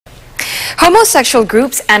Homosexual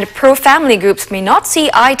groups and pro-family groups may not see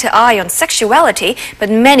eye to eye on sexuality, but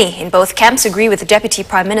many in both camps agree with Deputy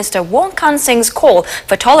Prime Minister Wong Kan Seng's call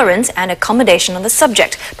for tolerance and accommodation on the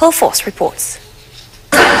subject. Pearl Force reports.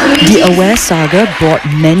 The Aware saga brought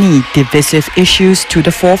many divisive issues to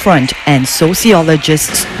the forefront, and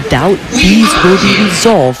sociologists doubt these will be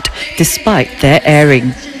resolved despite their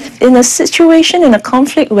airing. In a situation, in a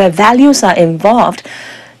conflict where values are involved,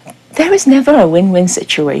 there is never a win-win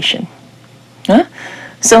situation.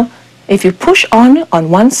 So if you push on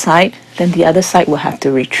one side, then the other side will have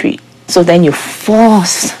to retreat. So then you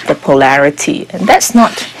force the polarity, and that's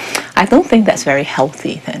not, I don't think that's very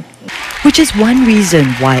healthy then. Which is one reason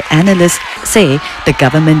why analysts say the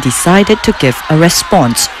government decided to give a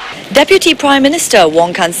response. Deputy Prime Minister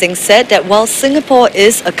Wong Kan Seng said that while Singapore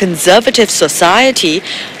is a conservative society,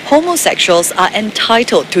 homosexuals are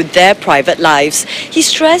entitled to their private lives. He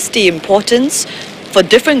stressed the importance for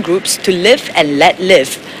different groups to live and let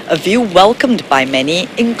live, a view welcomed by many,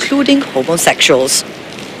 including homosexuals.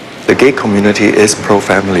 The gay community is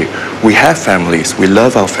pro-family. We have families, we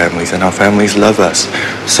love our families, and our families love us.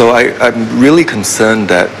 So I'm really concerned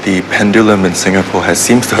that the pendulum in Singapore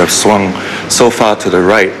seems to have swung so far to the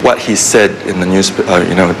right. What he said in the news,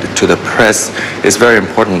 to the press is very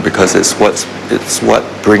important because it's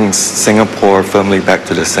what brings Singapore firmly back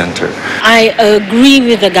to the center. I agree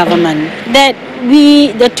with the government that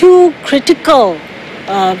the two critical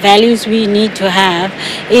values we need to have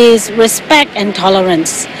is respect and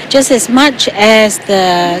tolerance. Just as much as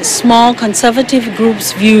the small conservative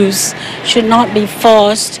groups' views should not be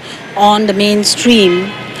forced on the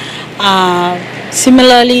mainstream,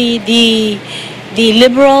 similarly the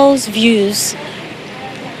liberals' views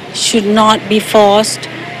should not be forced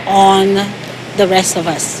on the rest of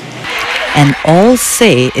us. And all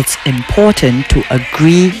say it's important to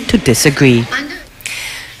agree to disagree.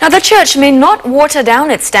 Now, the church may not water down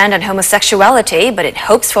its stand on homosexuality, but it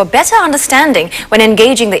hopes for better understanding when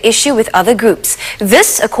engaging the issue with other groups.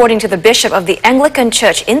 This, according to the Bishop of the Anglican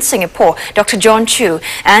Church in Singapore, Dr. John Chu.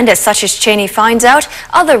 And as such as Cheney finds out,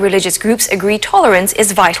 other religious groups agree tolerance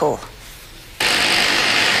is vital.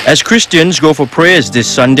 As Christians go for prayers this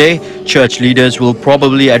Sunday, church leaders will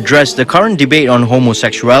probably address the current debate on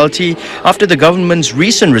homosexuality after the government's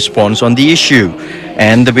recent response on the issue.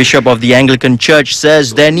 And the Bishop of the Anglican Church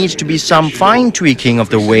says there needs to be some fine tweaking of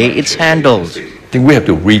the way it's handled. I think we have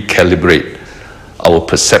to recalibrate our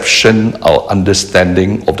perception, our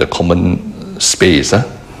understanding of the common space,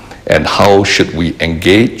 and how should we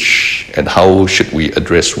engage and how should we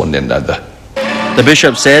address one another. The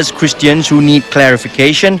bishop says Christians who need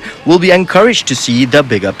clarification will be encouraged to see the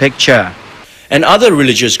bigger picture. And other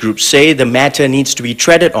religious groups say the matter needs to be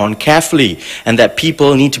treaded on carefully and that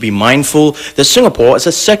people need to be mindful that Singapore is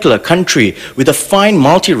a secular country with a fine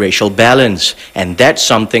multiracial balance, and that's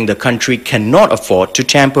something the country cannot afford to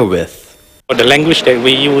tamper with. The language that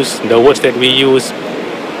we use, the words that we use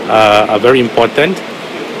are very important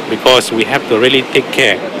because we have to really take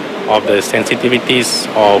care of the sensitivities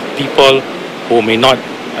of people who may not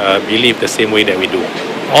believe the same way that we do.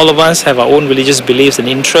 All of us have our own religious beliefs and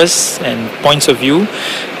interests and points of view.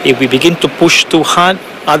 If we begin to push too hard,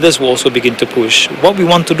 others will also begin to push. What we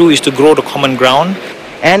want to do is to grow the common ground.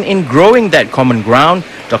 And in growing that common ground,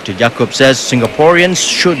 Dr. Yaacob says Singaporeans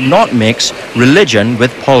should not mix religion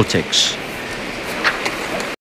with politics.